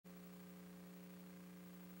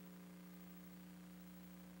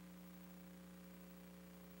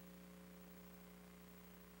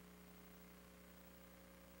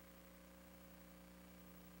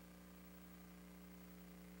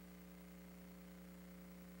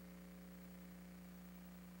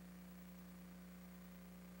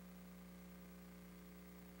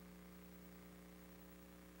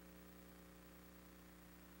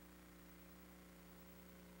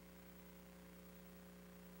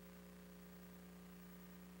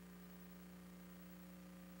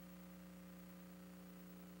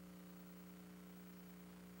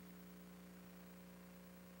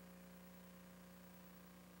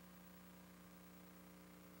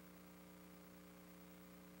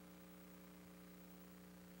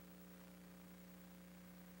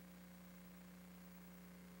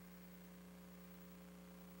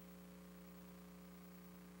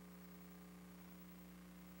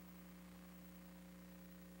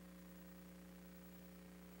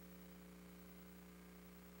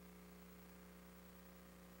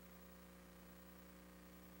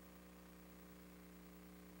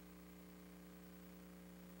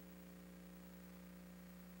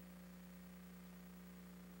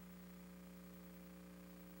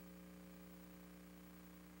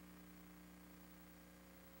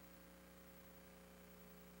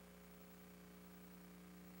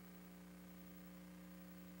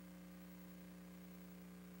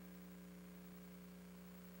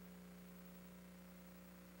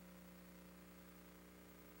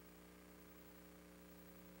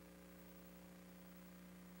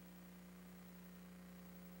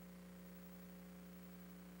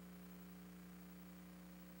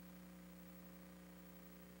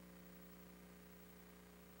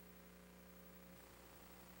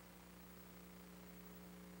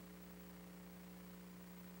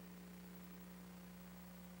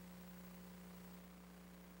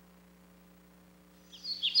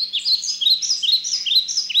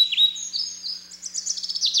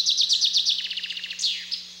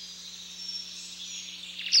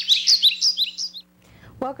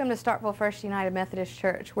Welcome to Starkville First United Methodist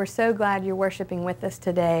Church. We're so glad you're worshiping with us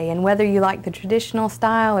today. And whether you like the traditional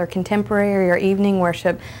style or contemporary or evening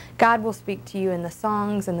worship, God will speak to you in the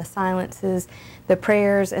songs and the silences, the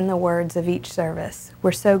prayers and the words of each service.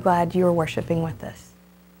 We're so glad you are worshiping with us.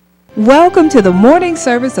 Welcome to the morning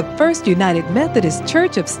service of First United Methodist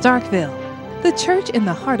Church of Starkville, the church in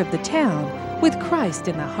the heart of the town with Christ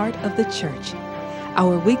in the heart of the church.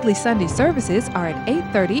 Our weekly Sunday services are at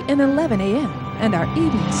 8:30 and 11 a.m., and our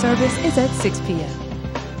evening service is at 6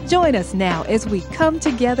 p.m. Join us now as we come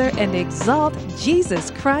together and exalt Jesus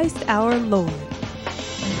Christ our Lord.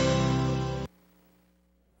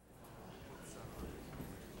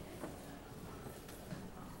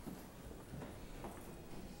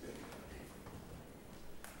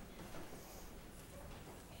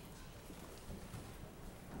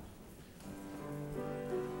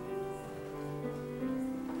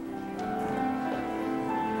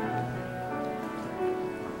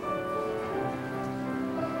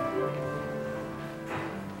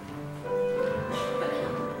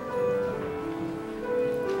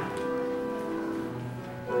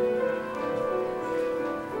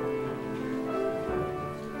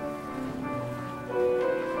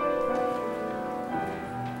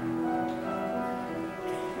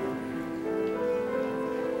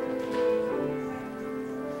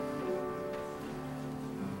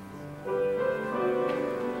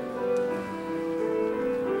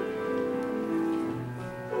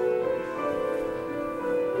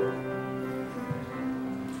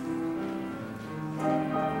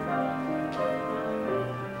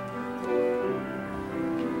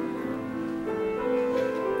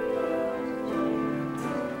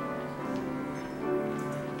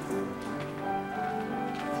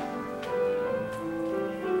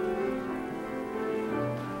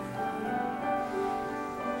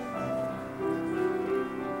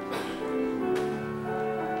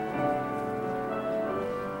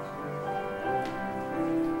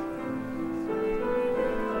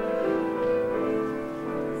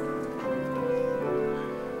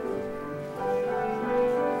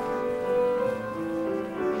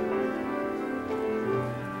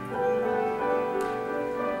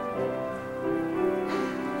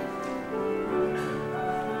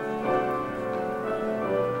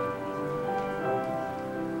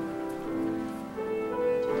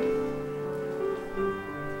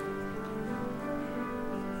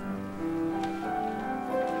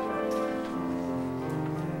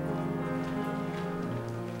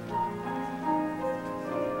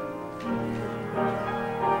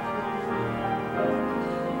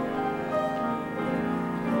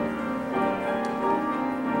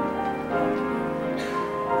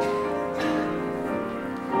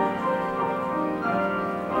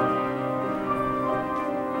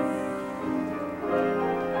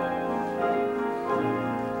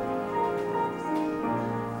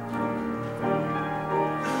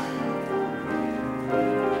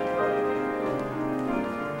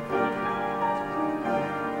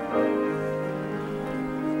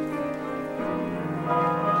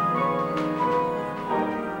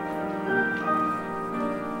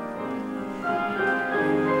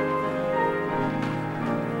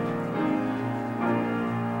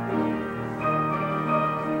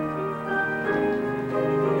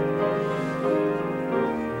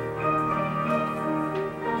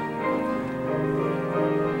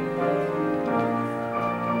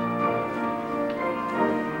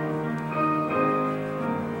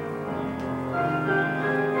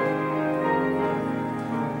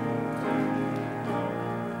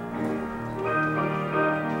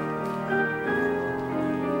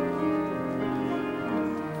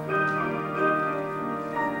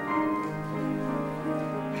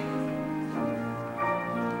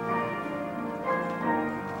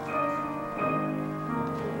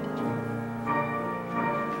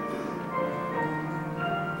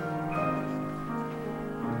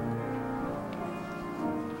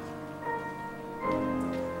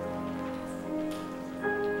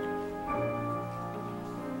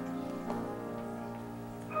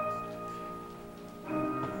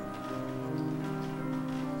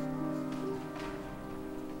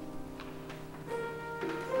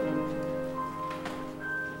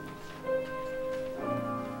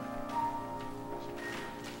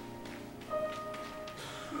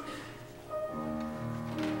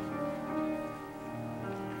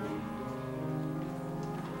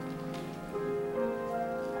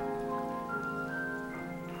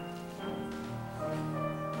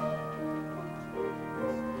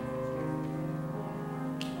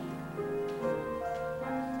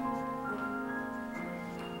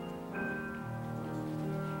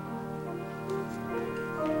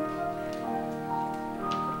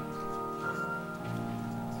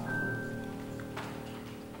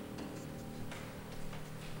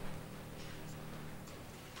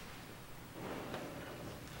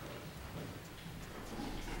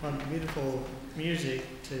 What beautiful music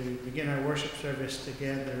to begin our worship service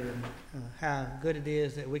together, and how good it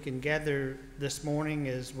is that we can gather this morning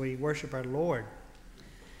as we worship our Lord.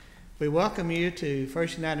 We welcome you to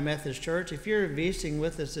First United Methodist Church. If you're visiting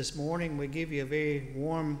with us this morning, we give you a very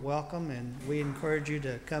warm welcome, and we encourage you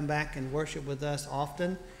to come back and worship with us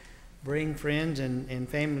often. Bring friends and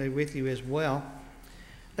family with you as well.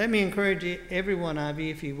 Let me encourage every one of you,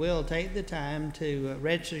 if you will, take the time to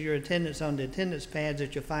register your attendance on the attendance pads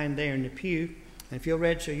that you'll find there in the pew. And if you'll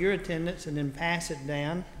register your attendance and then pass it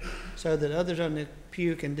down so that others on the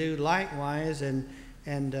pew can do likewise, and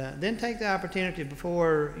then take the opportunity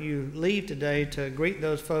before you leave today to greet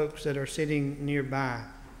those folks that are sitting nearby.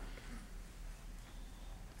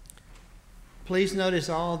 Please notice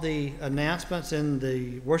all the announcements in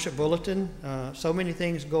the worship bulletin. So many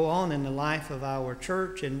things go on in the life of our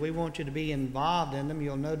church, and we want you to be involved in them.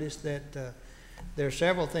 You'll notice that there are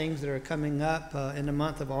several things that are coming up in the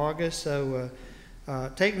month of August. So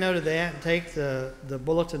take note of that. Take the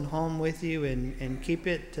bulletin home with you and keep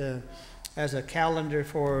it as a calendar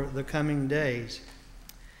for the coming days.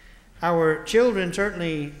 Our children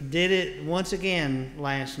certainly did it once again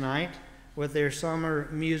last night with their summer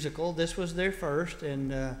musical. This was their first,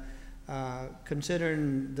 and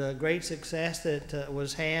considering the great success that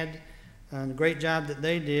was had and the great job that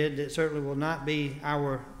they did, it certainly will not be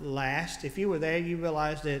our last. If you were there, you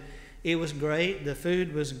realized that it was great, the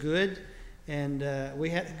food was good, and we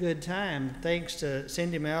had a good time, thanks to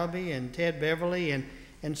Cindy Melby and Ted Beverly,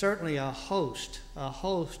 and certainly a host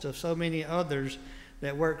of so many others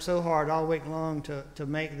that worked so hard all week long to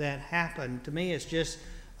make that happen. To me, it's just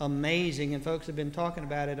amazing, and folks have been talking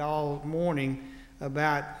about it all morning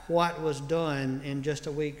about what was done in just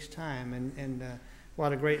a week's time, and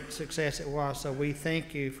what a great success it was. So we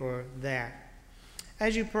thank you for that.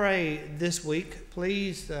 As you pray this week,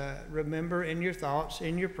 please remember in your thoughts,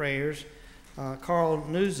 in your prayers, Carl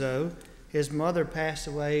Nuzzo. His mother passed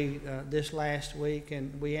away this last week,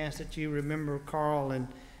 and we ask that you remember Carl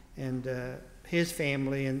and his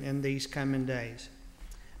family in these coming days.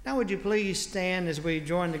 Now would you please stand as we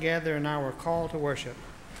join together in our call to worship.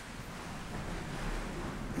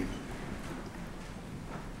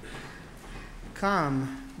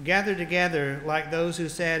 Come, gather together like those who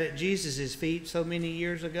sat at Jesus' feet so many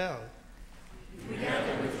years ago. We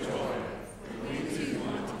gather with joy, for we too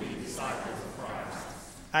want to be disciples of Christ.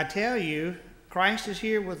 I tell you, Christ is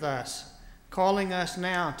here with us, calling us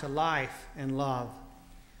now to life and love.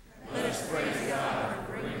 Let us praise God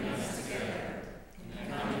for bringing us together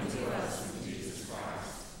and coming to us in Jesus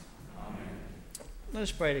Christ. Amen. Let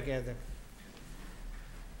us pray together.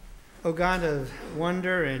 O God of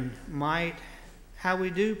wonder and might, how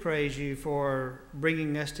we do praise you for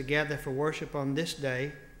bringing us together for worship on this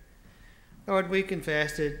day. Lord, we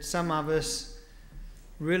confess that some of us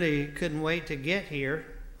really couldn't wait to get here.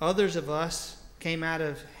 Others of us came out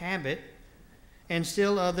of habit, and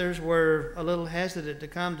still others were a little hesitant to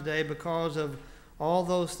come today because of all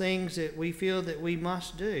those things that we feel that we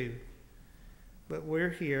must do. But we're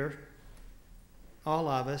here, all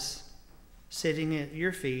of us, sitting at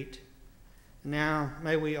your feet. Now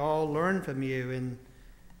may we all learn from you and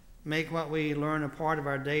make what we learn a part of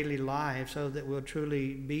our daily life so that we'll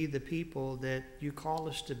truly be the people that you call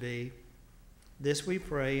us to be. This we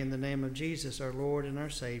pray in the name of Jesus, our Lord and our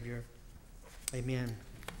Savior. Amen.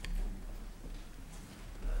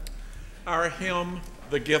 Our hymn,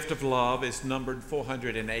 The Gift of Love, is numbered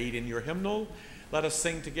 408 in your hymnal. Let us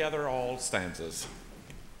sing together all stanzas.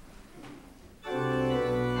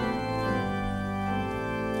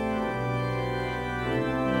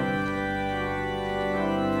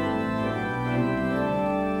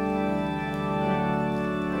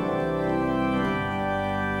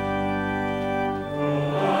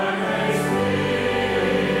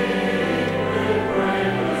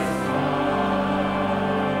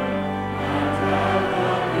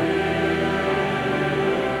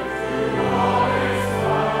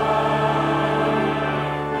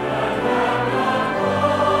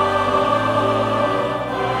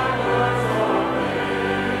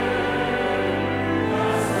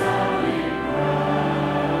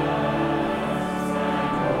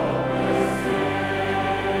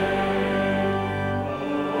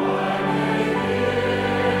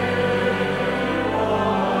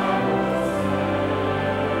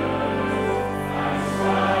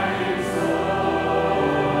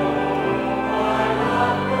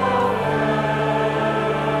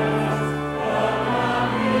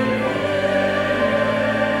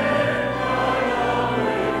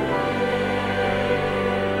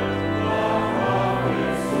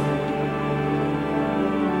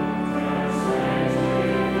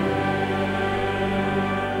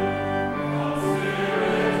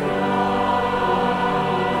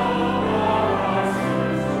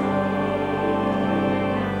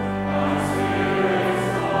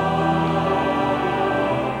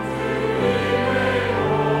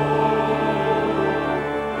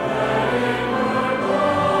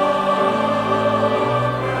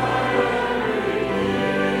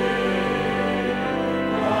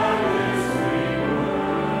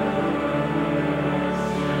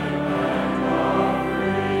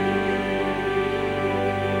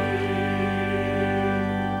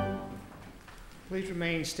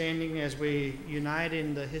 remain standing as we unite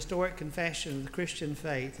in the historic confession of the Christian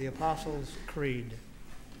faith, the Apostles' Creed.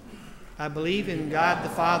 I believe in God the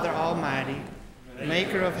Father Almighty,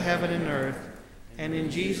 maker of heaven and earth, and in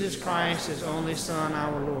Jesus Christ, his only Son,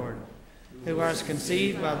 our Lord, who was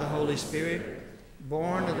conceived by the Holy Spirit,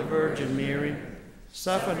 born of the Virgin Mary,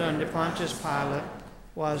 suffered under Pontius Pilate,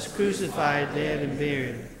 was crucified, dead, and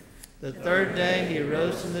buried. The third day he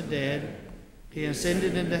arose from the dead. He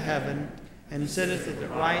ascended into heaven, and sitteth at the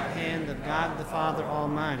right hand of God the Father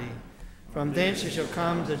Almighty. From thence he shall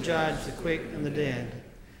come to judge the quick and the dead.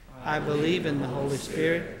 I believe in the Holy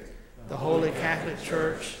Spirit, the Holy Catholic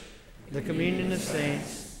Church, the communion of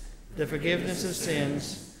saints, the forgiveness of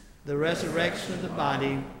sins, the resurrection of the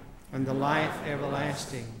body, and the life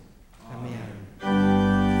everlasting. Amen.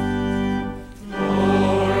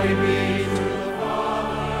 Glory be to the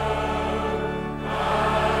Father,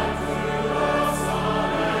 and to the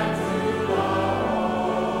Son, and to the Holy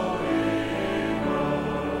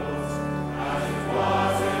Ghost, as it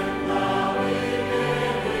was in the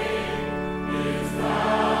beginning, is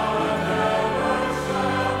now, and ever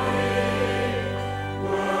shall be,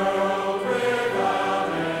 world without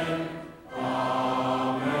end.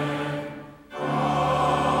 Amen.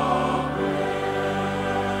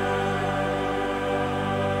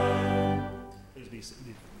 Please be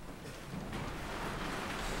seated.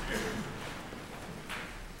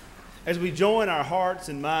 As we join our hearts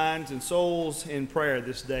and minds and souls in prayer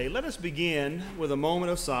this day, let us begin with a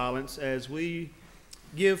moment of silence as we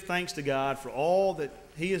give thanks to God for all that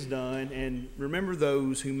he has done and remember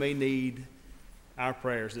those who may need our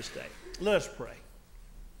prayers this day. Let us pray.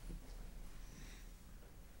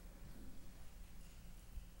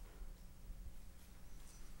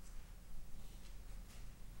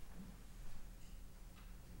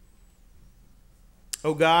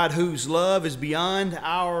 O God, whose love is beyond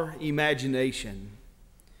our imagination,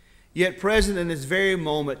 yet present in this very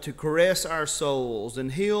moment to caress our souls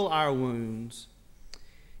and heal our wounds,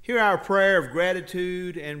 hear our prayer of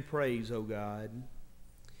gratitude and praise, O God.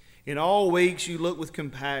 In all weeks you look with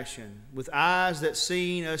compassion, with eyes that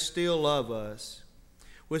seeing us still love us,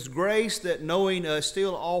 with grace that knowing us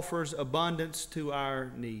still offers abundance to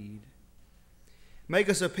our need. Make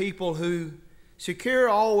us a people who, secure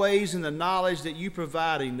always in the knowledge that you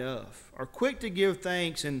provide enough, are quick to give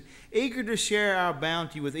thanks and eager to share our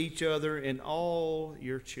bounty with each other and all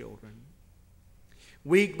your children.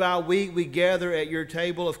 Week by week we gather at your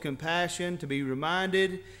table of compassion to be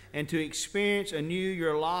reminded and to experience anew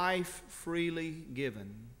your life freely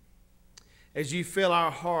given. As you fill our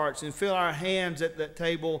hearts and fill our hands at that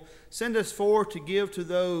table, send us forth to give to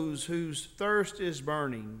those whose thirst is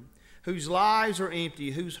burning, whose lives are empty,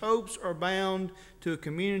 whose hopes are bound to a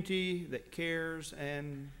community that cares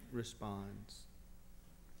and responds.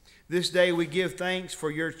 This day we give thanks for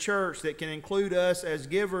your church that can include us as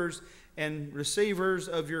givers and receivers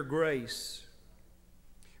of your grace.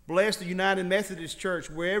 Bless the United Methodist Church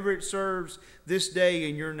wherever it serves this day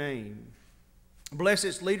in your name. Bless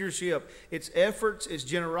its leadership, its efforts, its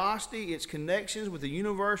generosity, its connections with the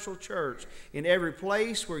universal church in every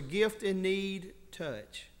place where gift and need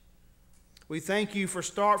touch. We thank you for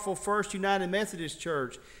Starkville First United Methodist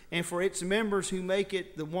Church and for its members who make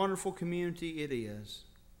it the wonderful community it is.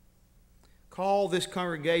 Call this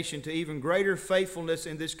congregation to even greater faithfulness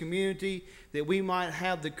in this community that we might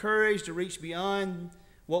have the courage to reach beyond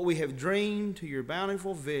what we have dreamed to your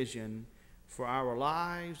bountiful vision for our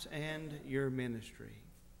lives and your ministry.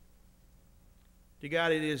 Dear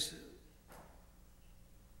God, it is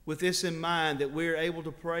with this in mind that we're able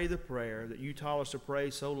to pray the prayer that you taught us to pray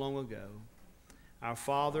so long ago. Our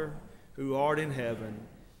Father, who art in heaven,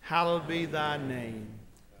 hallowed be thy name.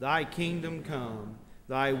 Thy kingdom come,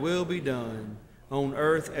 thy will be done, on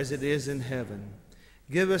earth as it is in heaven.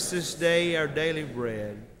 Give us this day our daily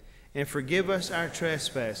bread, and forgive us our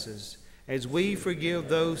trespasses, as we forgive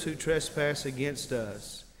those who trespass against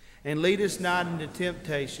us. And lead us not into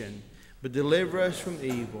temptation, but deliver us from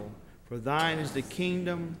evil. For thine is the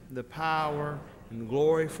kingdom, the power, and the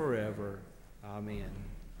glory forever. Amen.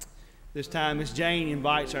 This time, Miss Jane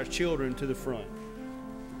invites our children to the front.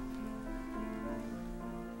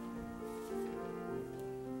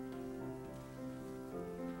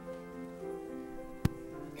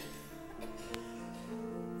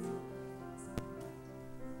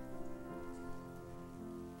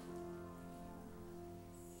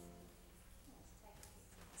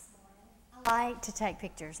 I like to take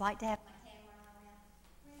pictures, like to have my camera around.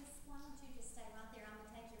 Liz, why don't you just stay right there? I'm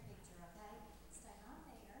going to take your picture, okay? Stay right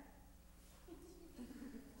there.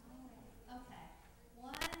 Okay.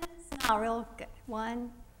 One, smile real good.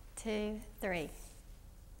 1, 2, 3.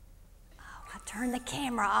 Oh, I turn the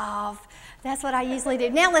camera off. That's what I usually do.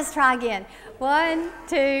 Now let's try again. 1,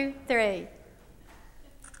 2, 3.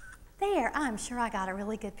 There, I'm sure I got a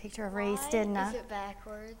really good picture of Reese, didn't I? Is it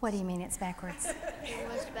backwards? What do you mean it's backwards? It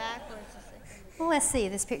was backwards. Well, let's see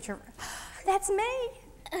this picture. That's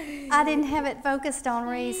me. I didn't have it focused on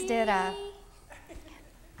Reese, did I?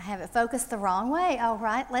 I have it focused the wrong way. All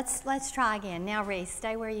right, let's try again. Now, Reese,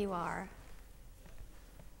 stay where you are.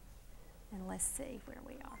 And let's see where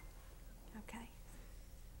we are. Okay.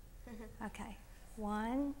 Okay.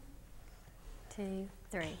 1, 2,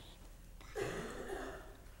 3.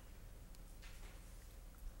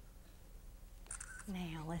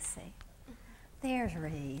 Now, let's see. There's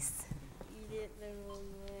Reese. You did it the wrong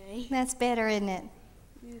way. That's better, isn't it?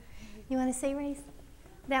 You want to see, Reese?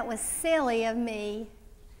 That was silly of me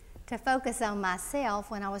to focus on myself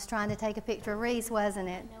when I was trying to take a picture of Reese, wasn't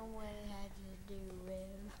it? No one had to do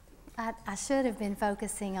it. I should have been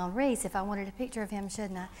focusing on Reese if I wanted a picture of him,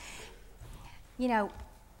 shouldn't I? You know,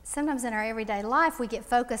 sometimes in our everyday life we get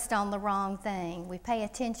focused on the wrong thing. We pay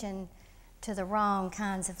attention to the wrong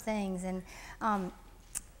kinds of things, and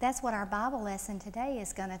that's what our Bible lesson today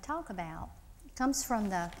is going to talk about. It comes from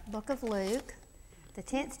the book of Luke, the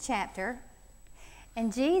 10th chapter,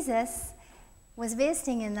 and Jesus was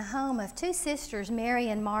visiting in the home of 2 sisters, Mary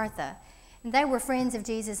and Martha, and they were friends of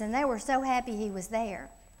Jesus, and they were so happy he was there.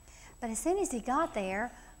 But as soon as he got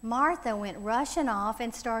there, Martha went rushing off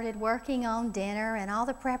and started working on dinner and all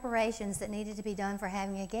the preparations that needed to be done for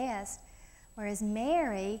having a guest, whereas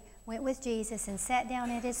Mary went with Jesus and sat down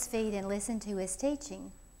at his feet and listened to his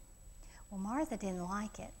teaching. Well, Martha didn't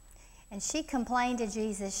like it, and she complained to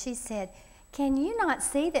Jesus. She said, "Can you not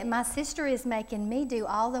see that my sister is making me do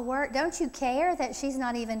all the work? Don't you care that she's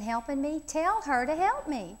not even helping me? Tell her to help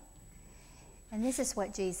me." And this is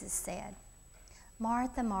what Jesus said.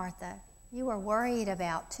 "Martha, Martha, you are worried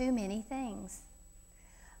about too many things.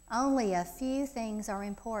 Only a few things are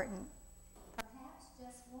important. Perhaps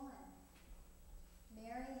just one.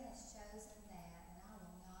 Mary has chosen that, and I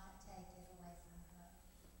will not take it away from her."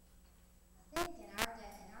 I think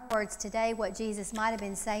in our words today, what Jesus might have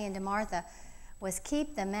been saying to Martha was,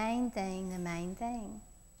 keep the main thing the main thing.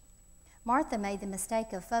 Martha made the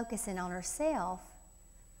mistake of focusing on herself,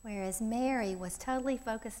 whereas Mary was totally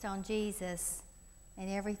focused on Jesus and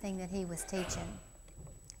everything that he was teaching.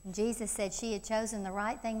 And Jesus said she had chosen the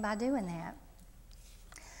right thing by doing that.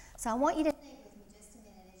 So I want you to think with me just a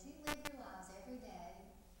minute. As you live your lives every day,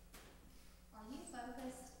 are you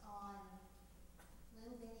focused on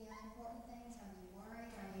little bitty unimportant things? Are you worried?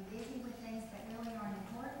 Are you busy with things that really aren't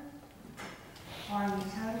important? Or are you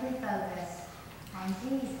totally focused on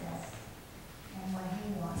Jesus and what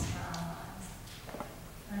he wants for our lives?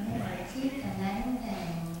 Remember, keep the main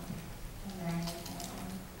thing the main thing.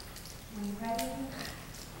 Will you pray with me?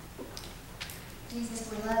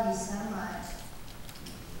 Jesus, we love you so much.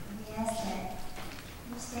 We ask that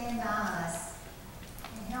you stand by us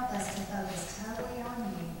and help us to focus totally on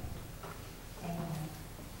you. Amen.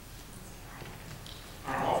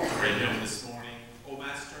 Our offering hymn this morning, O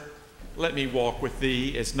Master, Let Me Walk With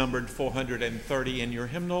Thee, is numbered 430 in your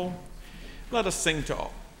hymnal. Let us sing to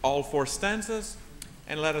all 4 stanzas,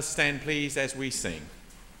 and let us stand, please, as we sing.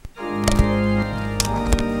 Let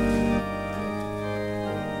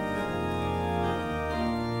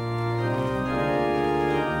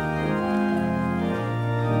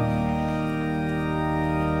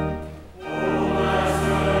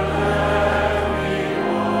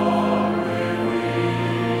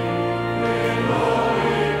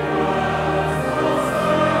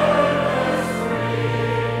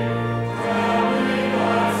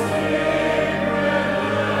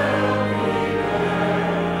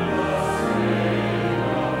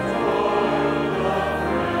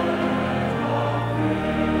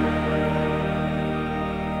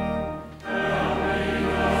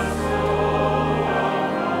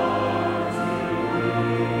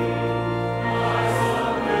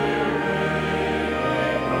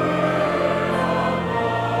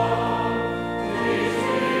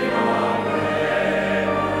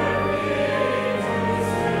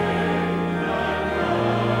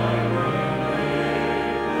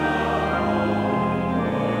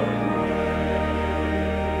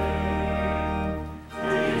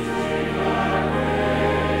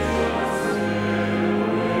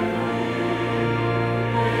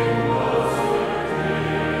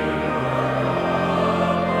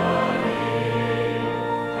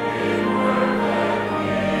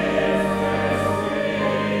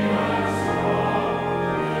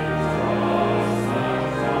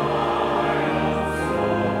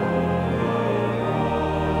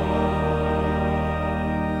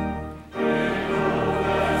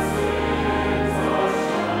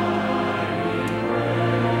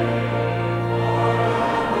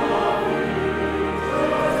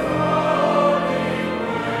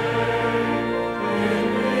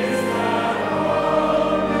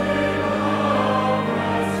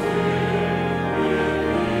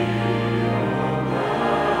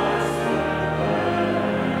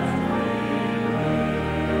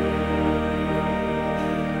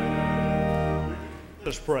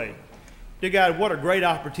us pray. Dear God, what a great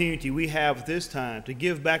opportunity we have at this time to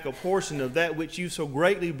give back a portion of that which you so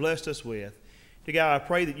greatly blessed us with. Dear God, I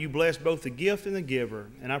pray that you bless both the gift and the giver.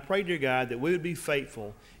 And I pray, dear God, that we would be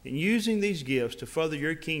faithful in using these gifts to further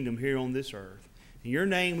your kingdom here on this earth. In your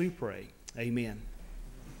name we pray. Amen.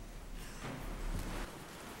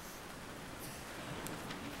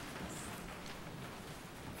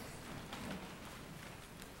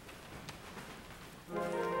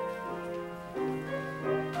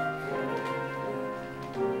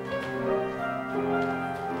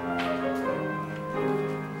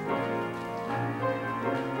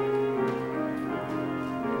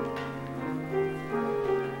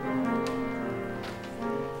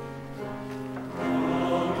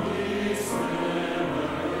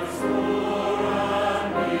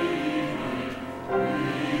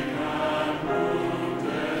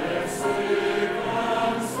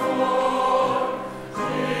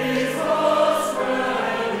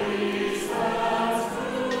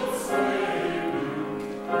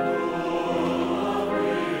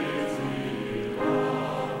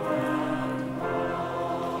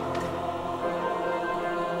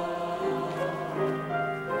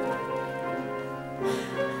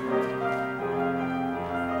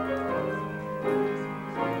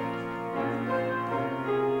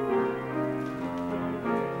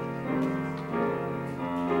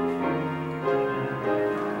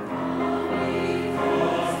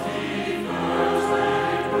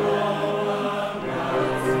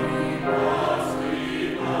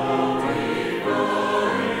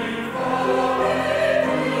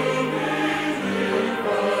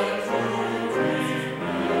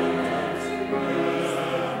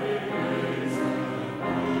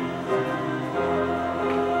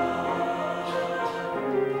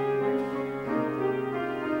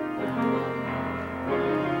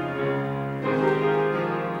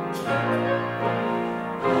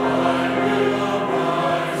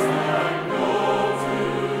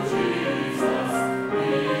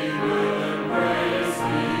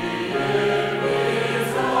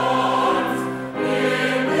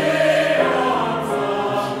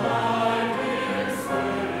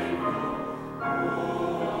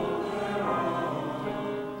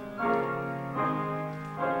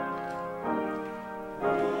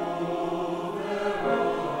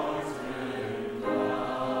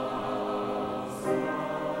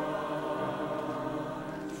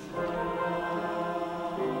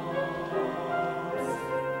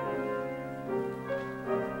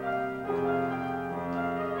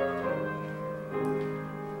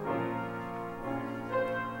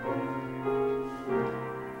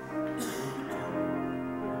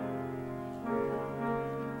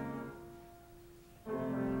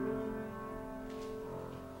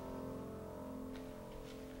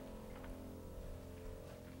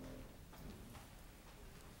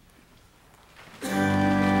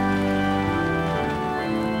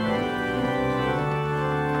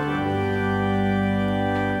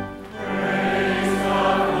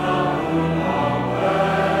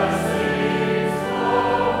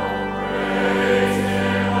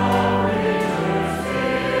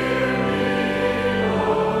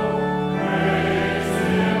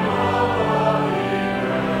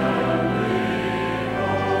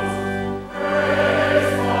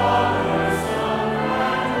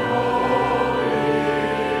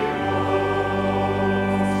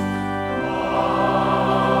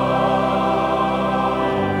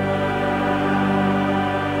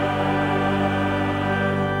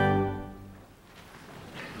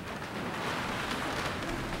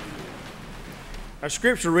 Our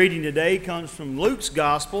scripture reading today comes from Luke's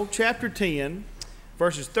Gospel, chapter 10,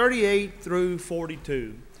 verses 38 through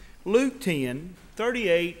 42. Luke 10,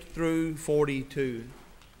 38 through 42.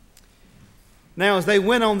 Now, as they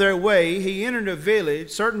went on their way, he entered a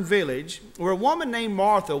certain village, where a woman named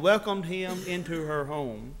Martha welcomed him into her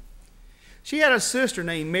home. She had a sister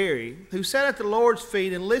named Mary, who sat at the Lord's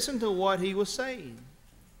feet and listened to what he was saying.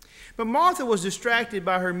 But Martha was distracted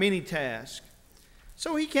by her many tasks.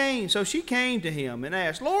 So she came to him and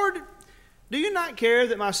asked, "Lord, do you not care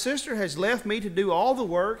that my sister has left me to do all the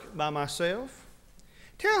work by myself?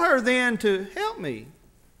 Tell her then to help me."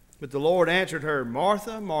 But the Lord answered her,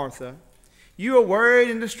 "Martha, Martha, you are worried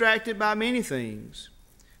and distracted by many things.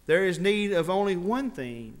 There is need of only one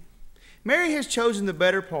thing. Mary has chosen the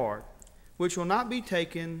better part, which will not be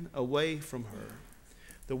taken away from her."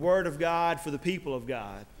 The word of God for the people of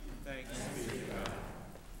God. Thanks be to God.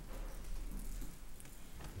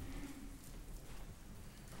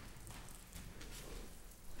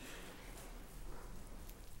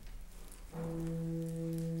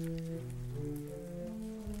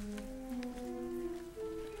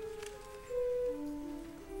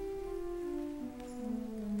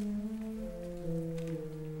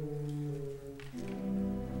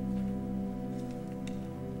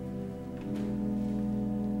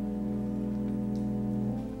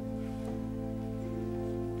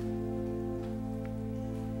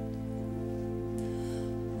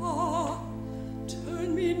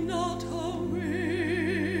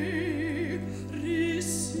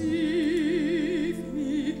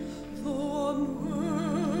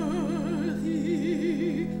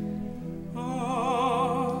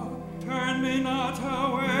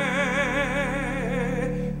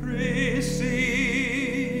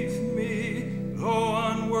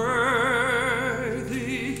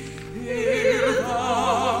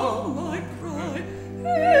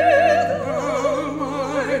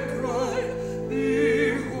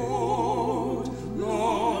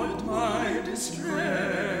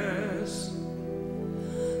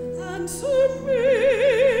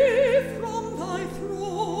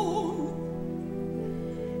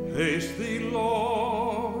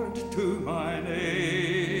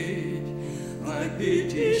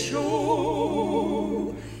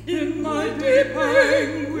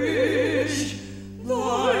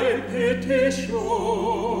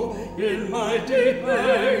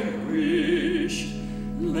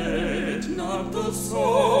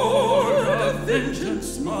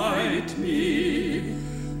 vengeance smite me.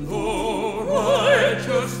 Though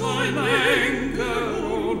righteous thine anger,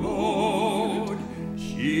 O Lord,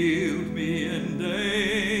 shield me in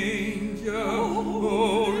danger,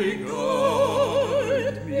 O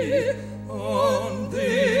regard me. On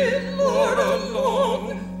thee, Lord,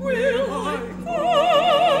 alone will I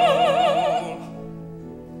call.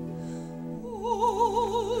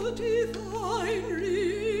 O divine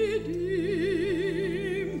Redeemer,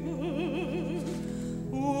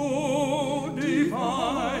 O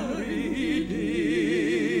divine Redeemer,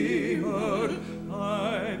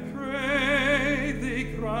 I pray thee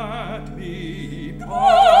grant me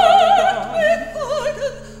pardon,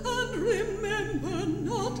 and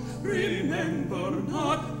remember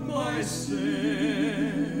not my sins.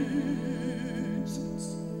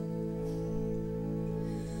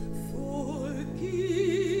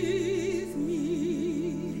 Forgive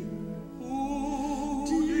me, O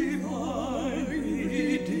divine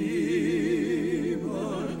Redeemer,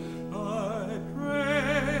 I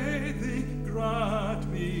pray thee grant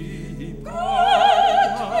me pardon,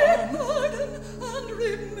 and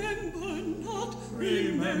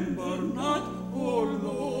remember not, O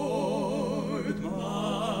Lord,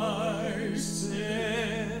 my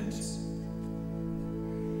sins.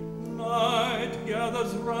 Night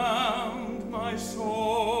gathers round my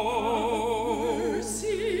soul.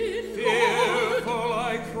 Fearful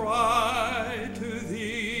I cry to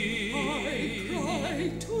thee.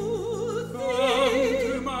 Come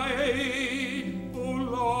to my aid, O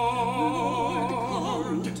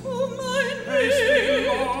Lord. Haste me,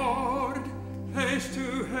 Lord. Haste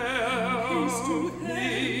to help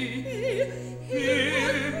me.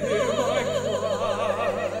 Hear my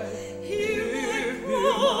cry. Hear my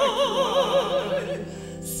cry.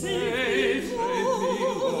 Save me,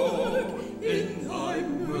 Lord, in thy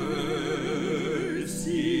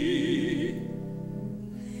mercy.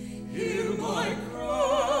 Hear my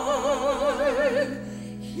cry.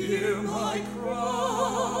 Hear my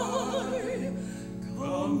cry.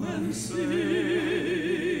 Come and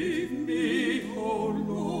save me, O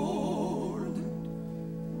Lord.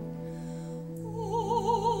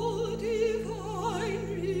 O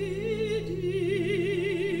divine Redeemer,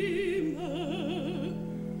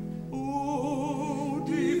 O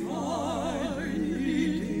divine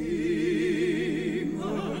Redeemer,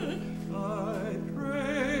 I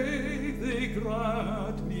pray thee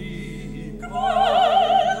grant me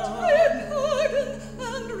pardon,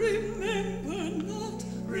 and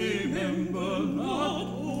remember not,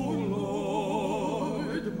 O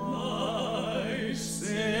Lord, my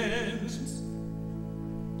sins.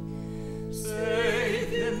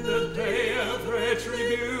 Save in the day of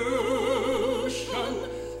retribution,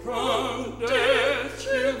 from death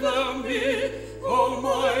deliver me, O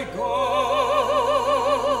my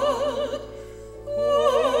God.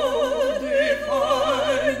 O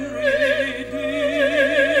divine Redeemer,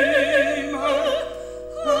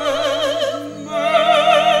 have mercy.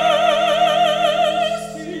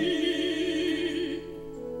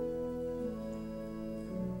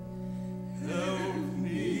 Help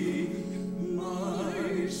me,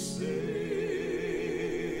 my Savior.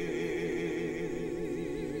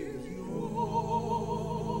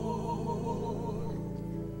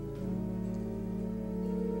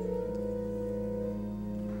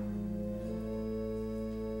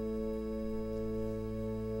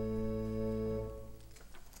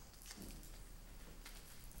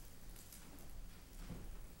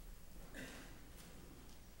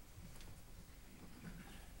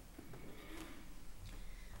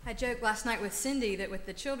 I joked last night with Cindy that with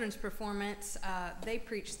the children's performance, they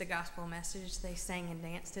preached the gospel message. They sang and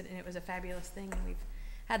danced it, and it was a fabulous thing. And we've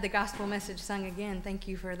had the gospel message sung again. Thank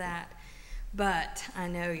you for that. But I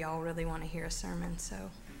know y'all really want to hear a sermon,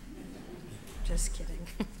 so just kidding.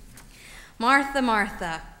 Martha,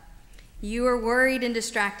 Martha, you are worried and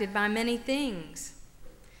distracted by many things.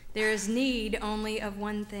 There is need only of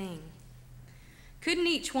one thing. Couldn't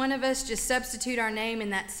each one of us just substitute our name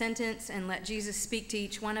in that sentence and let Jesus speak to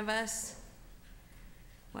each one of us?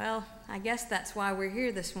 Well, I guess that's why we're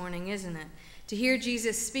here this morning, isn't it? To hear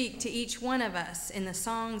Jesus speak to each one of us in the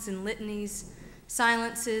songs and litanies,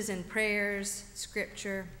 silences and prayers,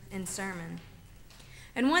 scripture and sermon.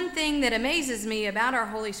 And one thing that amazes me about our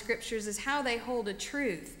Holy Scriptures is how they hold a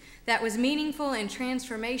truth that was meaningful and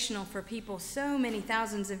transformational for people so many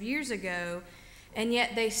thousands of years ago, and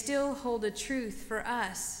yet they still hold a truth for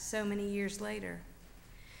us so many years later.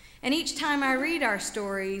 And each time I read our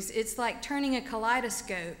stories, it's like turning a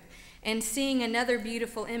kaleidoscope and seeing another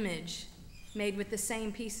beautiful image made with the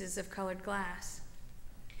same pieces of colored glass.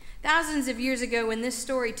 Thousands of years ago when this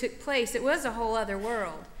story took place, it was a whole other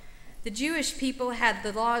world. The Jewish people had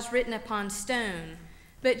the laws written upon stone,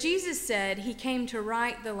 but Jesus said he came to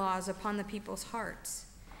write the laws upon the people's hearts.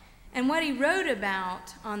 And what he wrote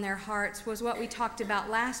about on their hearts was what we talked about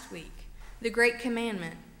last week, the great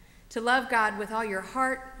commandment, to love God with all your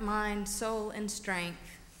heart, mind, soul, and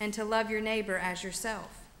strength, and to love your neighbor as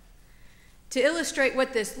yourself. To illustrate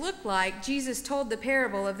what this looked like, Jesus told the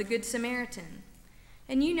parable of the Good Samaritan.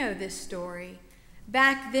 And you know this story.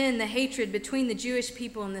 Back then, the hatred between the Jewish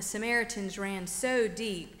people and the Samaritans ran so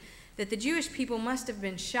deep that the Jewish people must have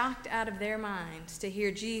been shocked out of their minds to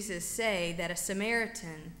hear Jesus say that a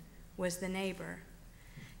Samaritan was the neighbor.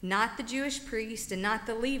 Not the Jewish priest and not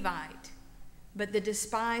the Levite, but the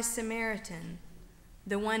despised Samaritan,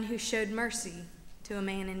 the one who showed mercy to a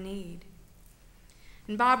man in need.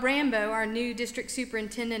 And Bob Rambo, our new district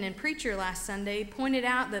superintendent and preacher last Sunday, pointed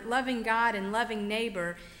out that loving God and loving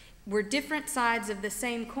neighbor were different sides of the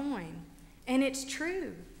same coin. And it's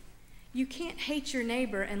true. You can't hate your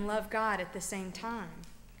neighbor and love God at the same time,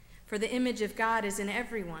 for the image of God is in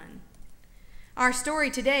everyone. Our story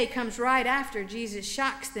today comes right after Jesus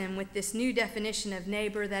shocks them with this new definition of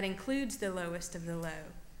neighbor that includes the lowest of the low.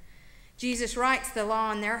 Jesus writes the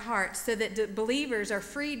law in their hearts so that believers are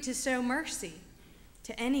freed to show mercy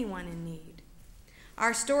to anyone in need.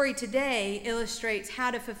 Our story today illustrates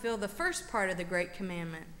how to fulfill the first part of the Great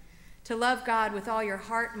Commandment, to love God with all your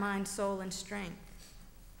heart, mind, soul, and strength.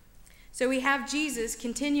 So we have Jesus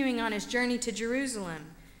continuing on his journey to Jerusalem,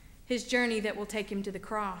 his journey that will take him to the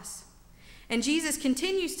cross. And Jesus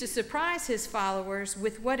continues to surprise his followers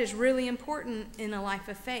with what is really important in a life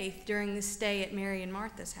of faith during this stay at Mary and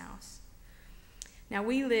Martha's house. Now,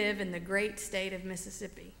 we live in the great state of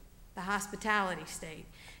Mississippi, the hospitality state,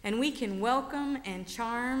 and we can welcome and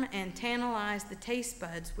charm and tantalize the taste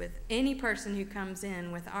buds with any person who comes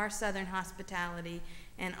in with our southern hospitality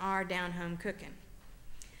and our down-home cooking.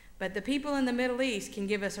 But the people in the Middle East can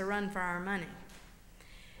give us a run for our money.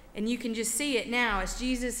 And you can just see it now as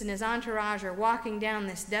Jesus and his entourage are walking down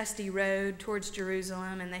this dusty road towards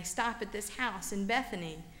Jerusalem, and they stop at this house in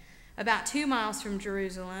Bethany, about 2 miles from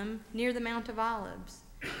Jerusalem, near the Mount of Olives.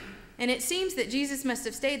 And it seems that Jesus must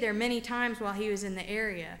have stayed there many times while he was in the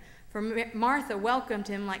area, for Martha welcomed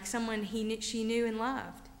him like someone she knew and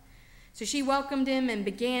loved. So she welcomed him and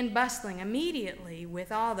began bustling immediately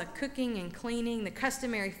with all the cooking and cleaning, the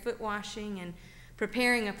customary foot washing, and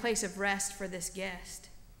preparing a place of rest for this guest.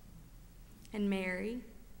 And Mary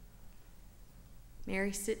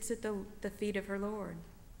sits at the feet of her Lord.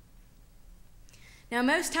 Now,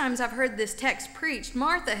 most times I've heard this text preached,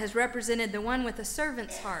 Martha has represented the one with a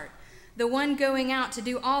servant's heart, the one going out to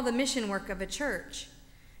do all the mission work of a church.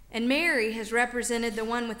 And Mary has represented the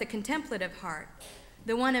one with a contemplative heart,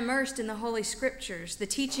 the one immersed in the Holy Scriptures, the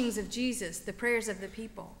teachings of Jesus, the prayers of the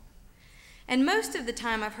people. And most of the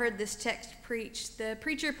time I've heard this text preached, the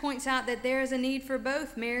preacher points out that there is a need for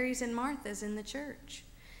both Marys and Marthas in the church,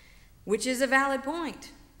 which is a valid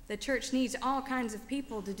point. The church needs all kinds of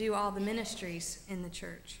people to do all the ministries in the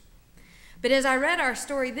church. But as I read our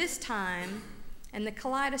story this time, and the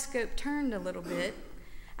kaleidoscope turned a little bit,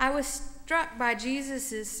 I was struck by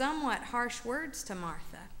Jesus' somewhat harsh words to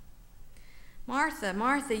Martha. Martha,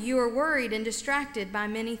 Martha, you are worried and distracted by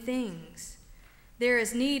many things. There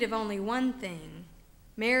is need of only one thing.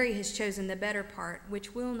 Mary has chosen the better part,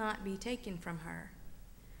 which will not be taken from her.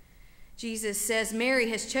 Jesus says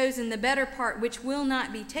Mary has chosen the better part, which will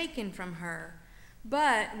not be taken from her.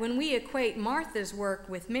 But when we equate Martha's work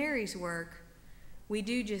with Mary's work, we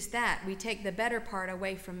do just that. We take the better part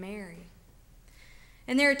away from Mary.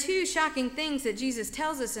 And there are two shocking things that Jesus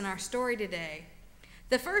tells us in our story today.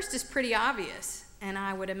 The first is pretty obvious, and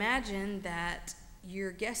I would imagine that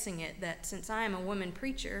you're guessing it, that since I am a woman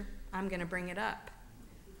preacher, I'm going to bring it up.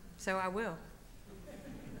 So I will.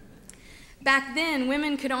 Back then,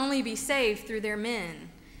 women could only be saved through their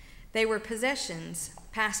men. They were possessions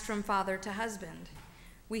passed from father to husband.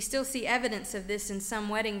 We still see evidence of this in some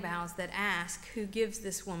wedding vows that ask, who gives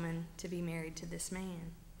this woman to be married to this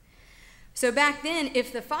man? So back then,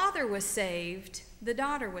 if the father was saved, the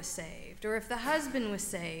daughter was saved. Or if the husband was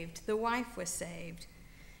saved, the wife was saved.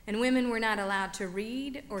 And women were not allowed to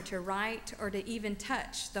read or to write or to even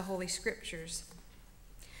touch the Holy Scriptures.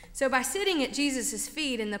 So by sitting at Jesus'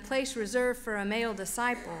 feet in the place reserved for a male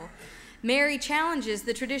disciple, Mary challenges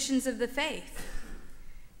the traditions of the faith.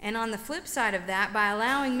 And on the flip side of that, by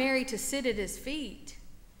allowing Mary to sit at his feet,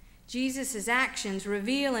 Jesus' actions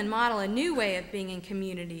reveal and model a new way of being in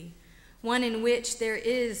community, one in which there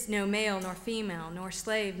is no male nor female, nor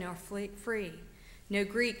slave nor free, no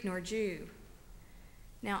Greek nor Jew.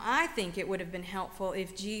 Now, I think it would have been helpful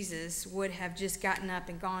if Jesus would have just gotten up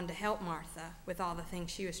and gone to help Martha with all the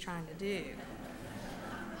things she was trying to do.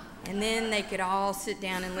 And then they could all sit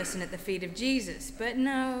down and listen at the feet of Jesus. But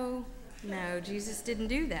no, Jesus didn't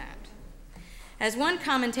do that. As one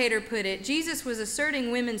commentator put it, Jesus was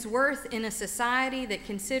asserting women's worth in a society that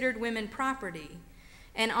considered women property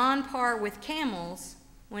and on par with camels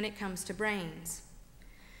when it comes to brains.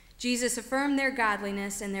 Jesus affirmed their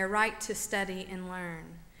godliness and their right to study and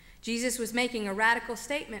learn. Jesus was making a radical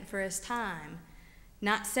statement for his time,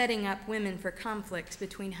 not setting up women for conflicts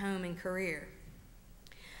between home and career.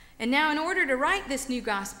 And now, in order to write this new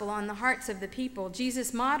gospel on the hearts of the people,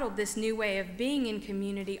 Jesus modeled this new way of being in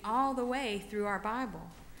community all the way through our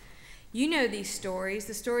Bible. You know these stories,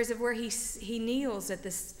 the stories of where he kneels at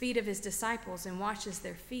the feet of his disciples and washes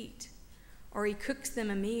their feet, or he cooks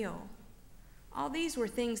them a meal. All these were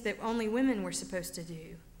things that only women were supposed to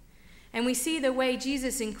do. And we see the way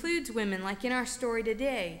Jesus includes women, like in our story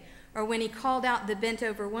today, or when he called out the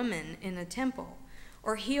bent-over woman in a temple,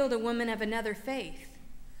 or healed a woman of another faith.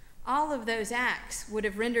 All of those acts would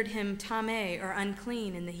have rendered him tameh, or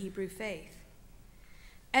unclean, in the Hebrew faith.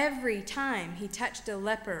 Every time he touched a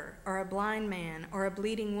leper, or a blind man, or a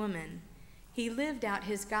bleeding woman, he lived out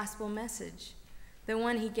his gospel message, the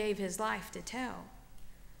one he gave his life to tell.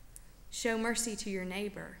 Show mercy to your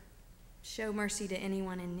neighbor. Show mercy to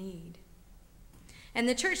anyone in need. And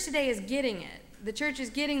the church today is getting it. The church is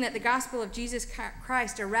getting that the gospel of Jesus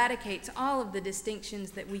Christ eradicates all of the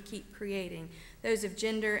distinctions that we keep creating, those of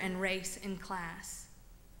gender and race and class.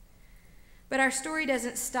 But our story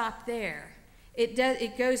doesn't stop there.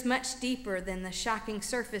 It goes much deeper than the shocking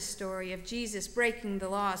surface story of Jesus breaking the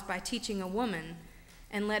laws by teaching a woman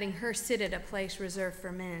and letting her sit at a place reserved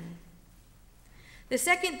for men. The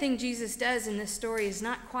second thing Jesus does in this story is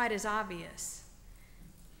not quite as obvious.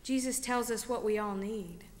 Jesus tells us what we all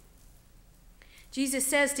need. Jesus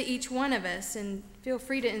says to each one of us, and feel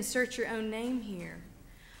free to insert your own name here,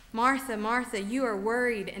 Martha, Martha, you are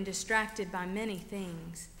worried and distracted by many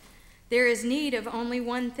things. There is need of only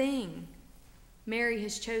one thing. Mary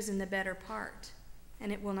has chosen the better part,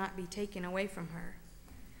 and it will not be taken away from her.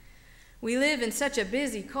 We live in such a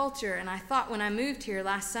busy culture, and I thought when I moved here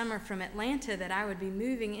last summer from Atlanta that I would be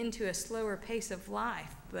moving into a slower pace of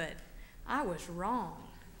life, but I was wrong.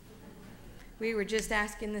 We were just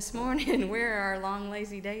asking this morning, where are our long,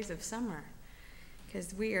 lazy days of summer?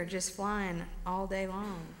 Because we are just flying all day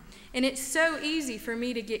long. And it's so easy for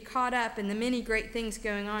me to get caught up in the many great things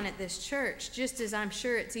going on at this church, just as I'm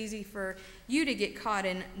sure it's easy for you to get caught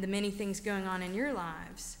in the many things going on in your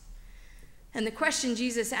lives. And the question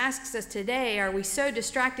Jesus asks us today, are we so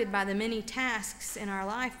distracted by the many tasks in our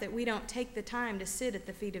life that we don't take the time to sit at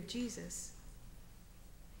the feet of Jesus?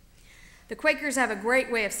 The Quakers have a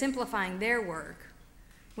great way of simplifying their work.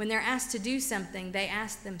 When they're asked to do something, they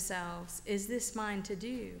ask themselves, is this mine to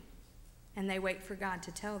do? And they wait for God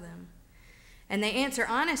to tell them. And they answer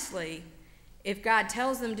honestly. If God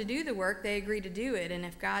tells them to do the work, they agree to do it. And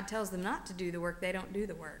if God tells them not to do the work, they don't do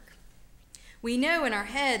the work. We know in our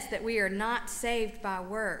heads that we are not saved by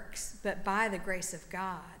works, but by the grace of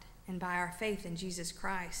God and by our faith in Jesus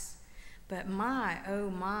Christ. But my,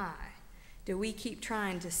 oh my, do we keep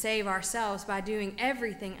trying to save ourselves by doing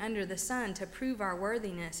everything under the sun to prove our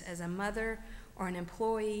worthiness as a mother or an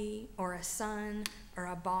employee or a son or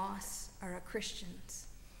a boss or a Christian.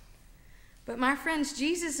 But my friends,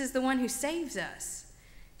 Jesus is the one who saves us.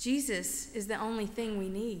 Jesus is the only thing we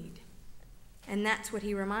need. And that's what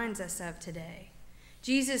he reminds us of today.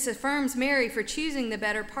 Jesus affirms Mary for choosing the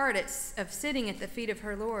better part of sitting at the feet of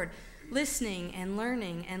her Lord, listening and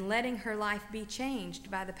learning and letting her life be changed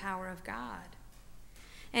by the power of God.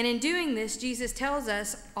 And in doing this, Jesus tells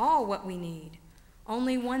us all what we need,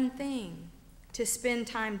 only one thing, to spend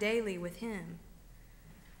time daily with him.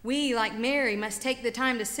 We, like Mary, must take the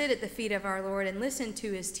time to sit at the feet of our Lord and listen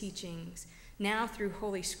to his teachings, now through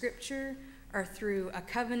Holy Scripture, or through a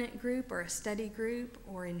covenant group or a study group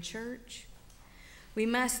or in church. We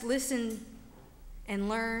must listen and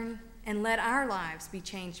learn and let our lives be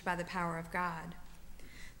changed by the power of God.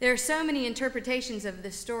 There are so many interpretations of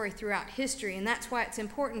this story throughout history, and that's why it's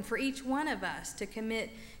important for each one of us to commit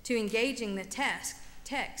to engaging the text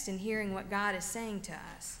and hearing what God is saying to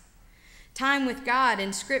us. Time with God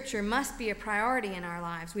in Scripture must be a priority in our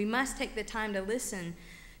lives. We must take the time to listen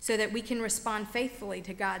so that we can respond faithfully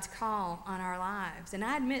to God's call on our lives. And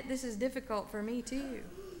I admit this is difficult for me too.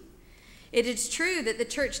 It is true that the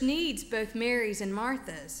church needs both Marys and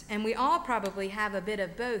Marthas, and we all probably have a bit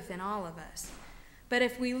of both in all of us. But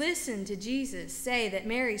if we listen to Jesus say that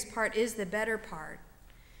Mary's part is the better part,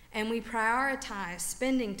 and we prioritize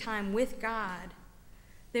spending time with God,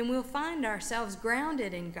 then we'll find ourselves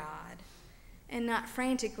grounded in God and not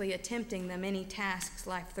frantically attempting the many tasks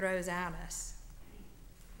life throws at us.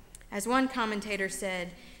 As one commentator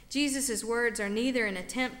said, Jesus' words are neither an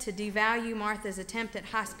attempt to devalue Martha's attempt at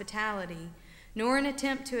hospitality, nor an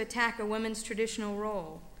attempt to attack a woman's traditional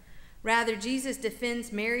role. Rather, Jesus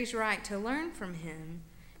defends Mary's right to learn from him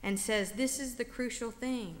and says this is the crucial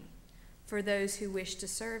thing for those who wish to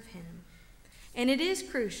serve him. And it is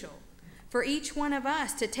crucial for each one of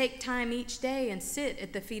us to take time each day and sit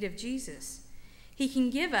at the feet of Jesus. He can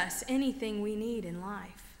give us anything we need in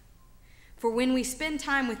life. For when we spend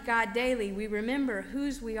time with God daily, we remember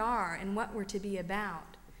whose we are and what we're to be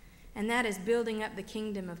about. And that is building up the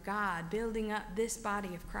kingdom of God, building up this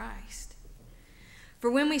body of Christ. For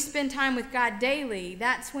when we spend time with God daily,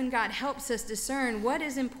 that's when God helps us discern what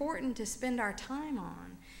is important to spend our time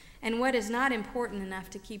on and what is not important enough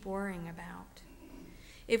to keep worrying about.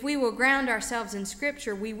 If we will ground ourselves in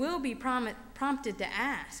Scripture, we will be prompted to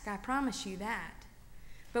ask, I promise you that.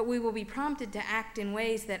 But we will be prompted to act in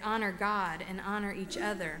ways that honor God and honor each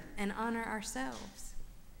other and honor ourselves.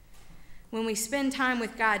 When we spend time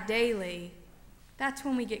with God daily, that's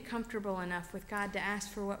when we get comfortable enough with God to ask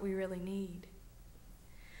for what we really need.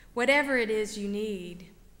 Whatever it is you need,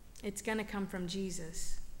 it's going to come from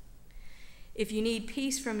Jesus. If you need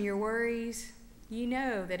peace from your worries, you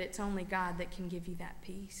know that it's only God that can give you that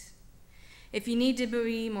peace. If you need to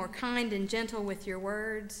be more kind and gentle with your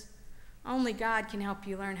words, only God can help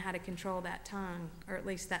you learn how to control that tongue, or at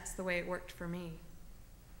least that's the way it worked for me.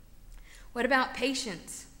 What about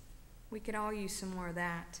patience? We could all use some more of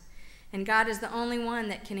that. And God is the only one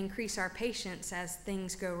that can increase our patience as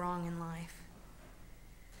things go wrong in life.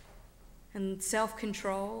 And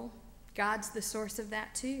self-control, God's the source of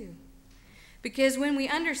that too. Because when we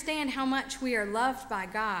understand how much we are loved by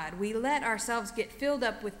God, we let ourselves get filled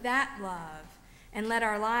up with that love and let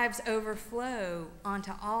our lives overflow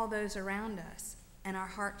onto all those around us, and our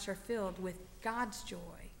hearts are filled with God's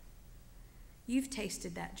joy. You've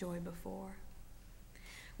tasted that joy before.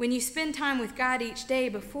 When you spend time with God each day,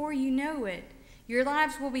 before you know it, your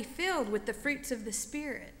lives will be filled with the fruits of the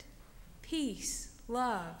Spirit: peace,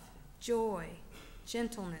 love, joy,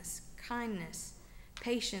 gentleness, kindness,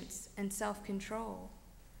 patience, and self-control.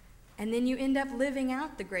 And then you end up living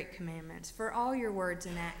out the great commandments, for all your words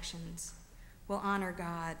and actions will honor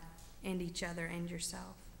God and each other and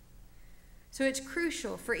yourself. So it's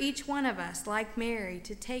crucial for each one of us, like Mary,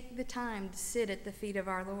 to take the time to sit at the feet of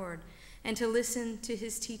our Lord and to listen to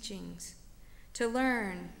his teachings, to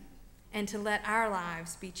learn, and to let our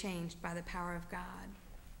lives be changed by the power of God.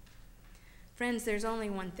 Friends, there's only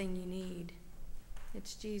one thing you need.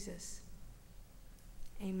 It's Jesus.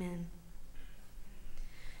 Amen.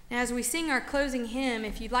 Now, as we sing our closing hymn,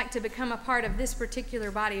 if you'd like to become a part of this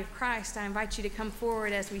particular body of Christ, I invite you to come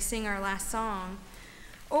forward as we sing our last song.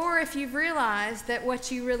 Or if you've realized that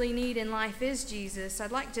what you really need in life is Jesus,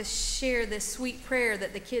 I'd like to share this sweet prayer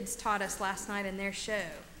that the kids taught us last night in their show.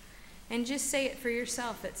 And just say it for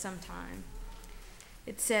yourself at some time.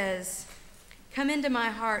 It says, "Come into my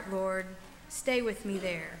heart, Lord, stay with me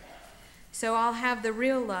there, so I'll have the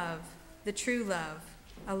real love, the true love,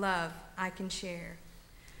 a love I can share."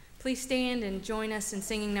 Please stand and join us in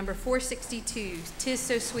singing number 462, "'Tis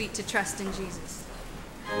So Sweet to Trust in Jesus."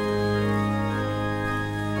 Jesus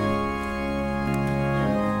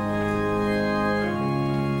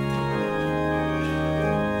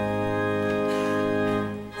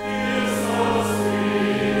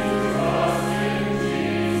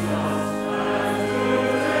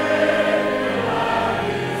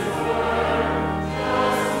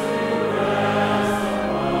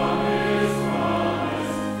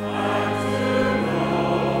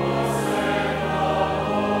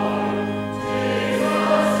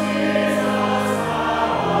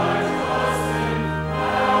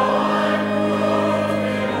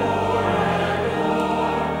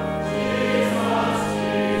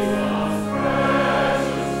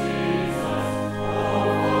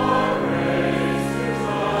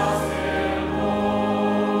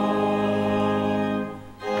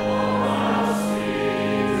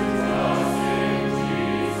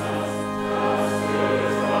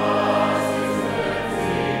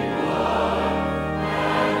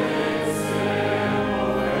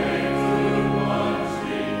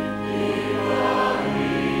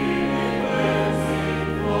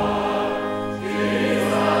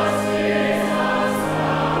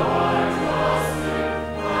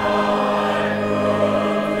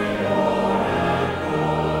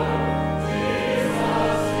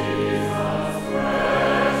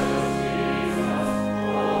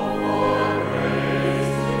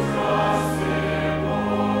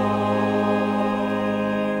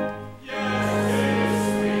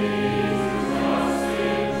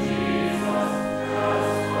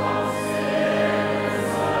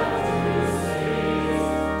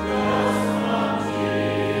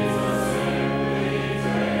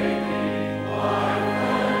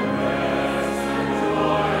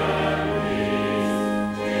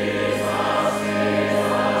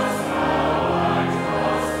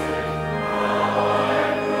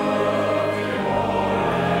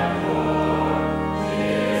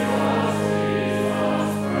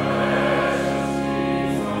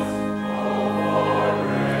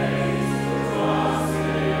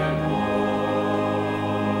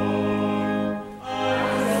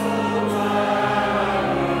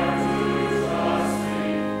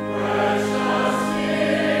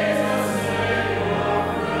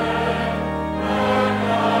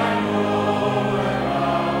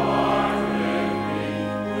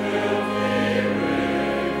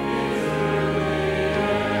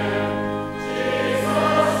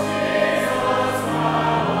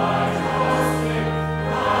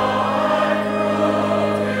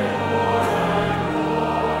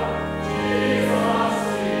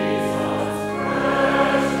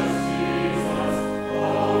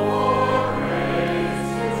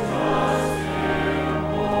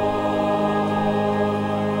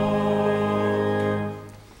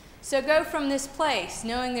So go from this place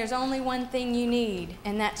knowing there's only one thing you need,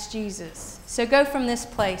 and that's Jesus. So go from this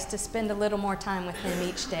place to spend a little more time with him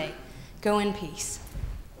each day. Go in peace.